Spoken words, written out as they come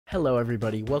Hello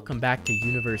everybody, welcome back to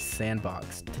Universe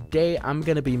Sandbox. Today I'm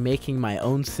going to be making my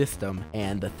own system,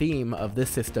 and the theme of this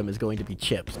system is going to be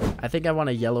chips. I think I want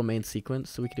a yellow main sequence,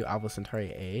 so we can do Alpha Centauri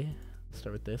A. Let's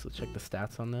start with this, let's check the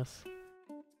stats on this.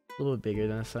 A little bit bigger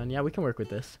than the sun, yeah, we can work with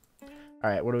this.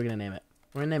 Alright, what are we going to name it?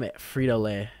 We're going to name it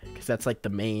Frito-Lay, because that's like the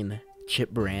main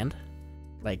chip brand.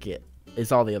 Like it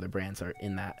is, all the other brands are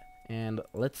in that. And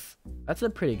that's a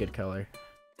pretty good color.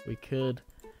 We could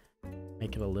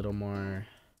make it a little more...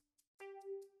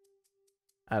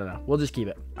 I don't know. We'll just keep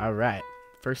it. All right.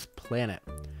 First planet.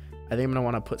 I think I'm going to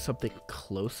want to put something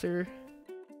closer.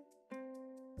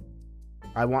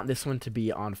 I want this one to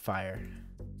be on fire.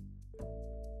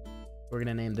 We're going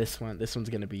to name this one. This one's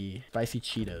going to be Spicy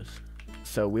Cheetos.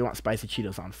 So we want Spicy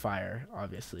Cheetos on fire,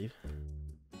 obviously.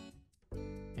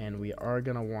 And we are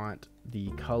going to want the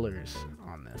colors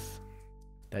on this.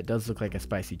 That does look like a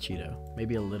Spicy Cheeto.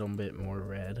 Maybe a little bit more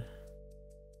red.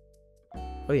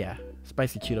 Oh yeah,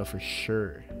 Spicy Cheeto for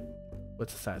sure.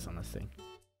 What's the size on this thing?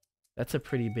 That's a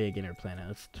pretty big inner planet.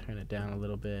 Let's turn it down a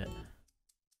little bit.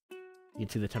 You can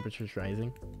see the temperature's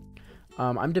rising.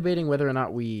 I'm debating whether or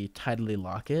not we tidally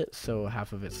lock it, so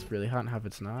half of it's really hot and half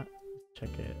it's not.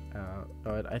 Check it out.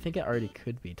 Oh, I think it already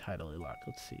could be tidally locked.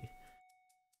 Let's see.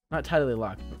 Not tidally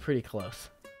locked, but pretty close.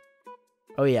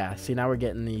 Oh yeah, see, now we're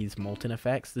getting these molten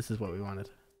effects. This is what we wanted.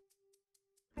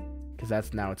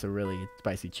 Because now it's a really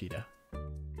spicy Cheeto.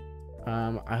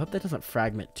 I hope that doesn't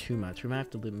fragment too much. We might have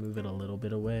to move it a little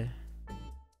bit away.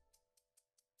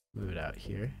 Move it out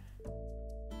here.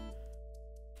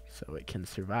 So it can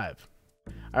survive.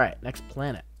 Alright, next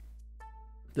planet.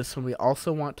 This one we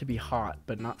also want to be hot,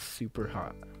 but not super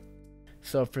hot.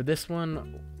 So for this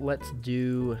one, let's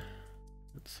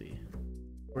see.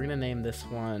 We're gonna name this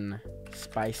one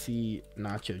Spicy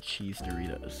Nacho Cheese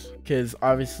Doritos. Because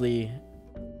obviously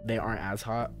they aren't as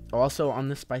hot. Also on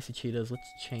this Spicy Cheetos, let's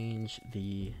change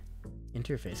the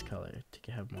interface color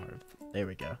to have more of, there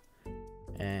we go.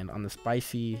 And on the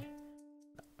spicy,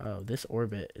 oh, this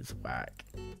orbit is whack.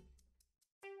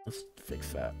 Let's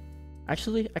fix that.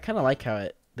 Actually, I kind of like how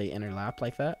they interlap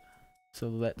like that. So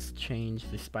let's change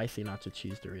the Spicy Nacho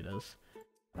Cheese Doritos.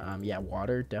 Yeah,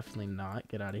 water, definitely not.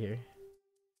 Get out of here.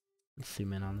 Let's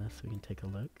zoom in on this so we can take a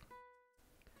look.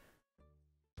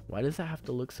 Why does that have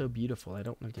to look so beautiful? I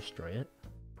don't want to destroy it.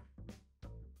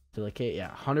 Silicate,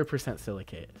 yeah, 100%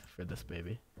 silicate for this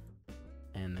baby.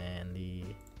 And then the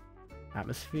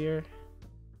atmosphere,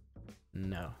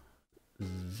 no,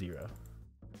 0.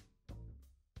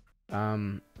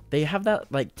 They have that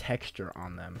like texture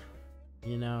on them,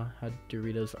 you know how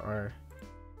Doritos are.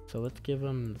 So let's give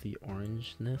them the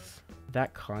orangeness.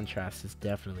 That contrast is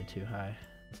definitely too high.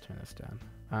 Let's turn this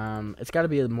down. It's got to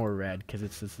be more red because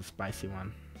it's just a spicy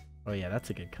one. Oh yeah, that's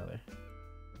a good color.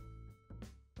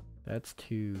 That's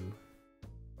too...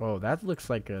 Oh, that looks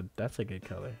like that's a good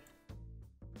color.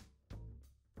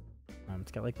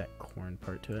 It's got like that corn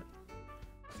part to it.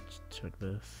 Let's check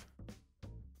this.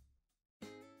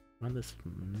 Well, this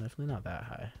definitely not that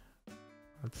high.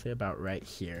 Let's say about right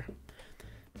here.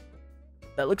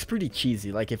 That looks pretty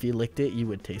cheesy. Like if you licked it, you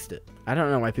would taste it. I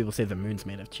don't know why people say the moon's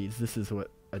made of cheese. This is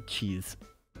what a cheese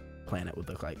planet would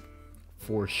look like,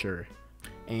 for sure.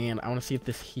 And I want to see if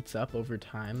this heats up over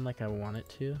time like I want it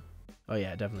to. Oh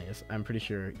yeah, it definitely is. I'm pretty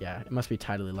sure, yeah, it must be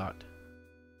tidally locked.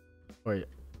 Or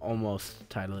almost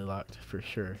tidally locked, for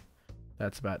sure.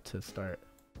 That's about to start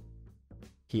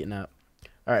heating up.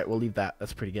 Alright, we'll leave that.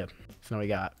 That's pretty good. So now we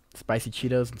got Spicy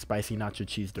Cheetos and Spicy Nacho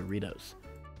Cheese Doritos.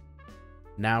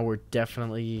 Now we're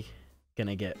definitely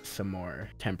gonna get some more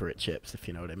temperate chips, if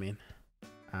you know what I mean.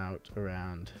 Out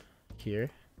around here.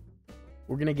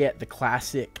 We're gonna get the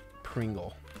classic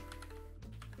Pringle.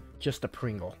 Just a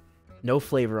Pringle. No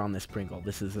flavor on this Pringle.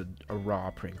 This is a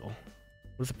raw Pringle.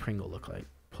 What does a Pringle look like?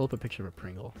 Pull up a picture of a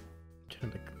Pringle.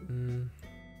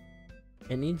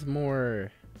 It needs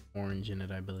more orange in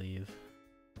it, I believe.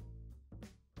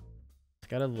 It's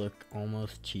gotta look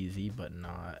almost cheesy, but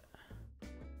not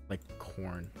like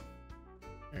corn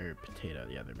or potato.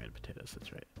 Yeah, they're made of potatoes.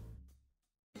 That's right.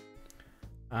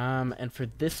 And for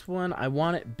this one, I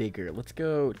want it bigger. Let's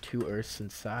go 2 Earths in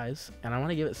size, and I want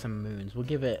to give it some moons. We'll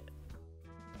give it,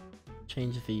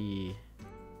 change the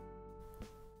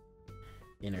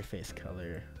interface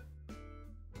color.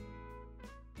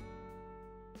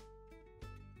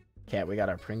 Okay, we got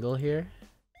our Pringle here.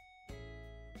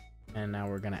 And now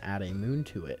we're going to add a moon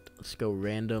to it. Let's go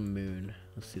random moon.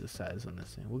 Let's see the size on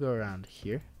this thing. We'll go around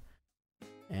here.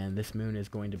 And this moon is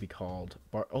going to be called...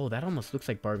 Oh, that almost looks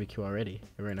like barbecue already.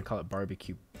 We're going to call it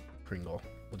Barbecue Pringle.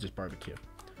 We'll just barbecue.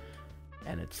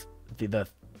 And it's...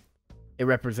 It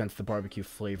represents the barbecue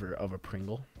flavor of a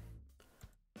Pringle.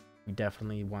 We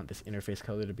definitely want this interface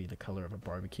color to be the color of a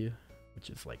barbecue, which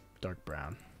is like dark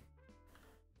brown.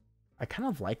 I kind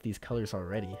of like these colors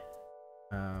already.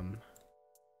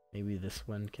 Maybe this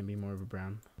one can be more of a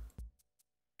brown.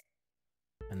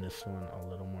 And this one a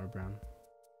little more brown.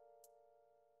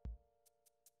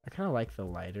 I kind of like the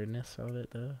lighterness of it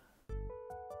though.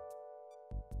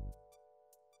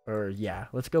 Or yeah,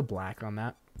 let's go black on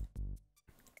that.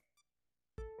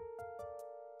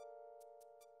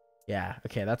 Yeah,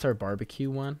 okay, that's our barbecue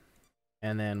one.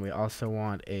 And then we also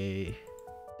want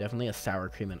definitely a sour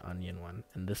cream and onion one.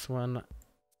 And this one,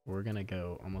 we're gonna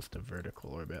go almost a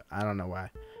vertical orbit. I don't know why,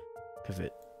 because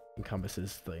it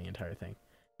encompasses the entire thing.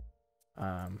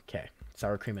 Okay,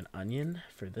 sour cream and onion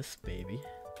for this baby.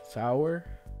 Sour,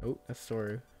 oh, that's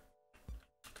Soru.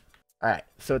 Alright,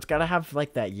 so it's gotta have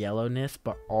like that yellowness,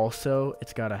 but also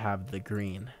it's gotta have the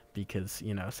green, because,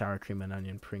 you know, sour cream and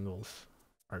onion Pringles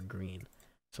are green.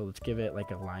 So let's give it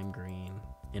like a lime green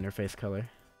interface color.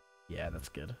 Yeah, that's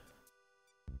good.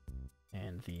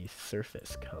 And the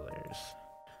surface colors.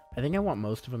 I think I want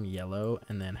most of them yellow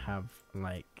and then have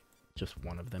like just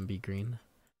one of them be green.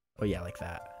 Oh yeah, like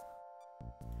that.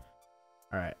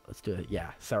 Alright, let's do it.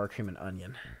 Yeah, sour cream and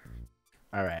onion.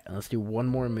 Alright, and let's do one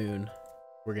more moon.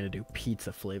 We're gonna do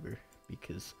pizza flavor,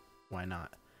 because why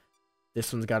not?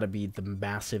 This one's gotta be the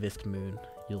massivest moon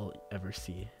you'll ever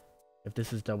see. If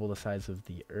this is double the size of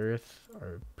the Earth,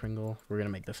 or Pringle, we're gonna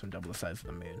make this one double the size of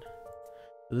the moon.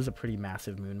 So this is a pretty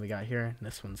massive moon we got here. And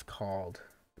this one's called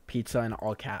Pizza in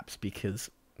all caps,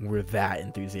 because we're that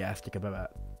enthusiastic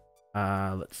about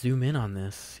it. Let's zoom in on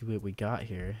this, see what we got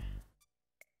here.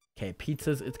 Okay,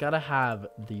 pizzas, it's gotta have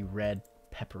the red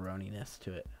pepperoni-ness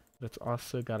to it. But it's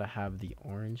also gotta have the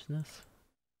orangeness.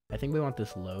 I think we want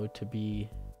this low to be,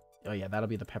 oh yeah, that'll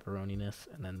be the pepperoni-ness,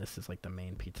 and then this is like the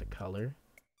main pizza color.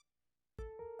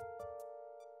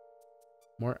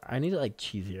 More, I need it like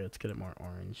cheesier. Let's get it more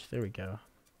orange. There we go.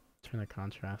 Turn the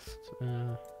contrast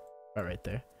about right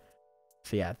there.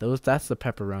 So yeah, that's the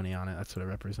pepperoni on it. That's what it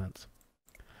represents.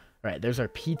 All right, there's our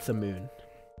pizza moon,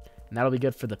 and that'll be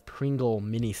good for the Pringle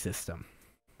mini system.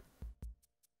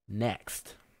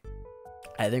 Next,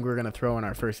 I think we're gonna throw in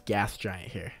our first gas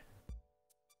giant here,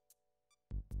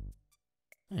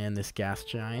 and this gas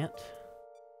giant,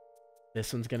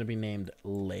 this one's gonna be named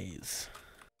Lay's.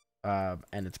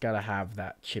 And it's gotta have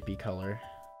that chippy color,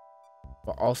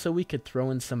 but also we could throw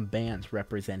in some bands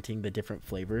representing the different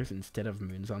flavors instead of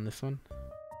moons on this one.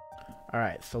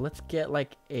 Alright, so let's get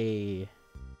like a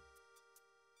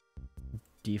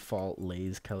default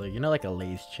Lay's color, you know, like a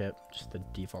Lay's chip, just the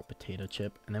default potato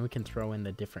chip, and then we can throw in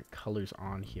the different colors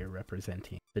on here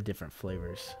representing the different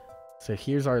flavors. So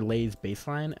here's our Lay's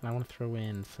baseline, and I want to throw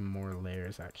in some more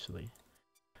layers actually.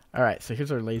 Alright, so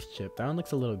here's our Lay's chip. That one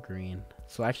looks a little green.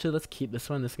 So actually, let's keep this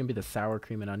one. This is going to be the sour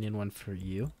cream and onion one for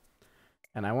you.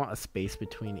 And I want a space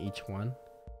between each one.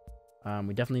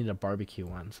 We definitely need a barbecue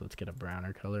one, so let's get a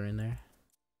browner color in there.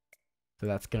 So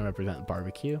that's going to represent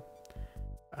barbecue.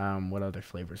 What other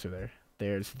flavors are there?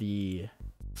 There's the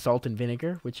salt and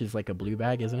vinegar, which is like a blue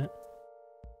bag, isn't it?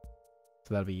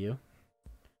 So that'll be you.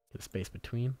 Get a space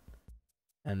between.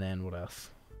 And then what else?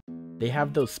 They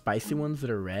have those spicy ones that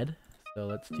are red. So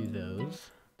let's do those.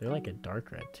 They're like a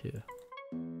dark red too.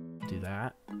 Do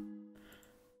that.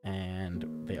 And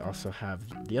they also have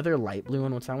the other light blue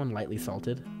one. What's that one? Lightly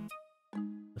salted.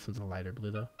 This one's a lighter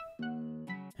blue though.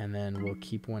 And then we'll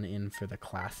keep one in for the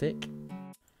classic.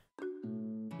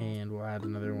 And we'll add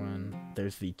another one.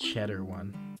 There's the cheddar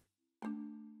one.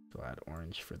 So we'll add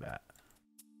orange for that.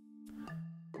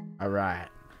 Alright.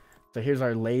 So here's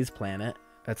our Lay's planet.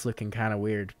 That's looking kind of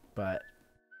weird, but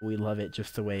we love it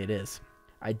just the way it is.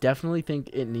 I definitely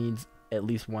think it needs at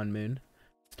least one moon.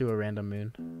 Let's do a random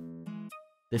moon.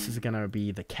 This is gonna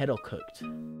be the kettle cooked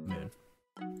moon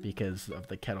because of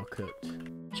the kettle cooked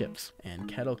chips. And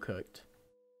kettle cooked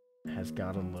has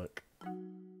gotta look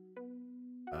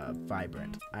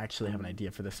vibrant. I actually have an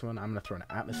idea for this one. I'm gonna throw an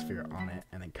atmosphere on it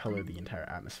and then color the entire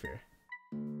atmosphere.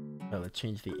 So let's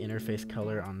change the interface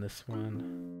color on this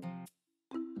one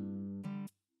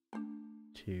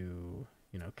to,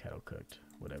 you know, kettle cooked,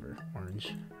 whatever,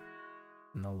 orange.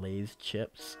 And the Lay's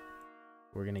chips,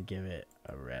 we're gonna give it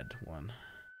a red one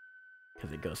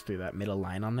because it goes through that middle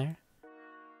line on there.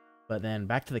 But then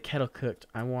back to the kettle cooked,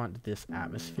 I want this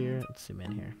atmosphere, let's zoom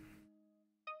in here,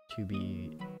 to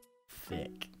be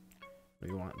thick.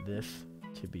 We want this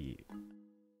to be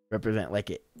represent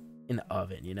like it in the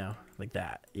oven, you know, like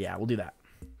that. Yeah, we'll do that.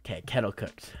 Okay, kettle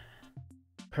cooked.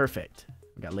 Perfect.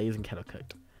 We got Lay's and kettle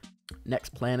cooked.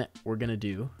 Next planet we're gonna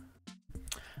do,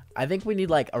 I think we need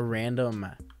like a random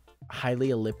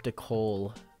highly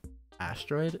elliptical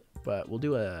asteroid but we'll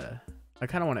do I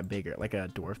kind of want it bigger, like a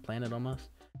dwarf planet almost.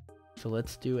 So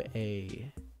let's do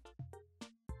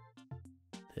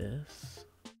this.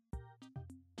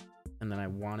 And then I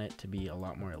want it to be a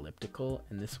lot more elliptical.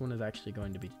 And this one is actually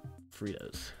going to be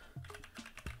Fritos.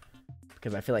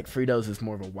 Because I feel like Fritos is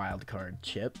more of a wild card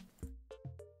chip.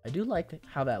 I do like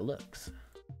how that looks.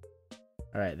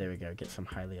 Alright, there we go. Get some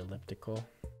highly elliptical.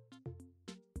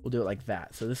 We'll do it like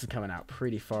that. So this is coming out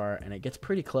pretty far, and it gets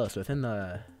pretty close within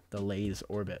the Lay's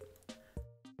orbit.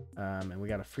 And we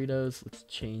got a Fritos. Let's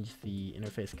change the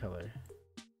interface color.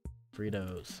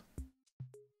 Fritos.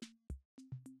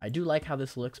 I do like how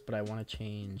this looks, but I want to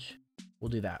change. We'll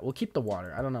do that. We'll keep the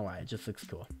water. I don't know why. It just looks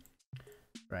cool.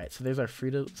 Right, so there's our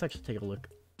Fritos. Let's actually take a look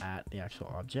at the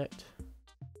actual object.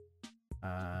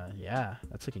 Yeah,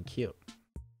 that's looking cute.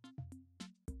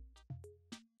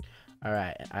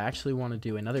 Alright, I actually want to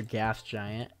do another gas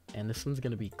giant, and this one's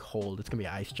going to be cold. It's going to be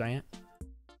ice giant.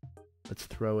 Let's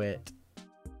throw it.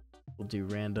 We'll do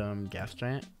random gas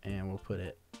giant, and we'll put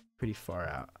it pretty far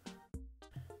out.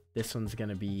 This one's going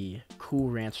to be Cool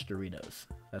Ranch Doritos.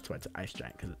 That's why it's ice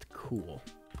giant, because it's cool.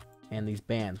 And these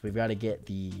bands, we've got to get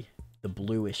the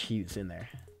bluish hues in there.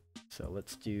 So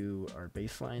let's do our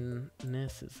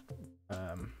baseline-ness is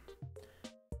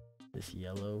this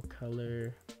yellow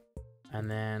color. And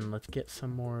then let's get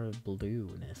some more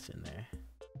blueness in there.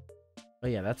 Oh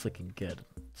yeah, that's looking good.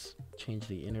 Let's change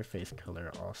the interface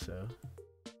color also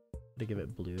to give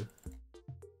it blue.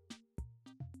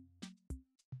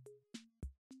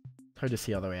 It's hard to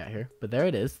see all the way out here, but there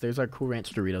it is. There's our Cool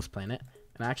Ranch Doritos planet.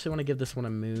 And I actually want to give this one a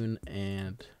moon,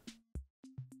 and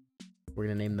we're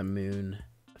going to name the moon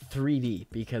 3D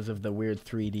because of the weird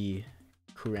 3D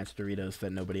Cool Ranch Doritos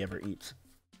that nobody ever eats.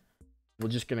 We're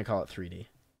just going to call it 3D.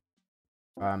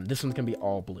 This one's going to be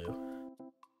all blue.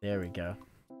 There we go.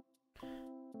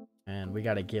 And we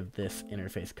got to give this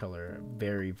interface color a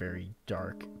very, very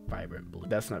dark, vibrant blue.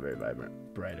 That's not very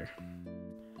vibrant. Brighter.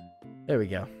 There we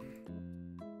go.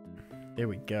 There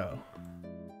we go.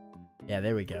 Yeah,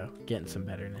 there we go. Getting some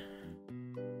better.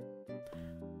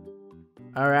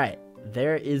 Alright.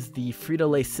 There is the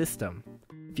Frito-Lay system.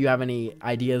 If you have any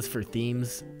ideas for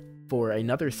themes for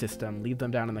another system, leave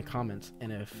them down in the comments.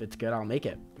 And if it's good, I'll make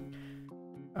it.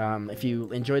 If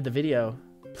you enjoyed the video,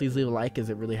 please leave a like as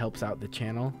it really helps out the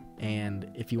channel.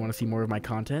 And if you want to see more of my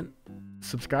content,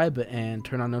 subscribe and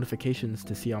turn on notifications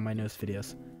to see all my newest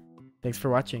videos. Thanks for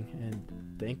watching,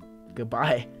 and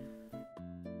goodbye.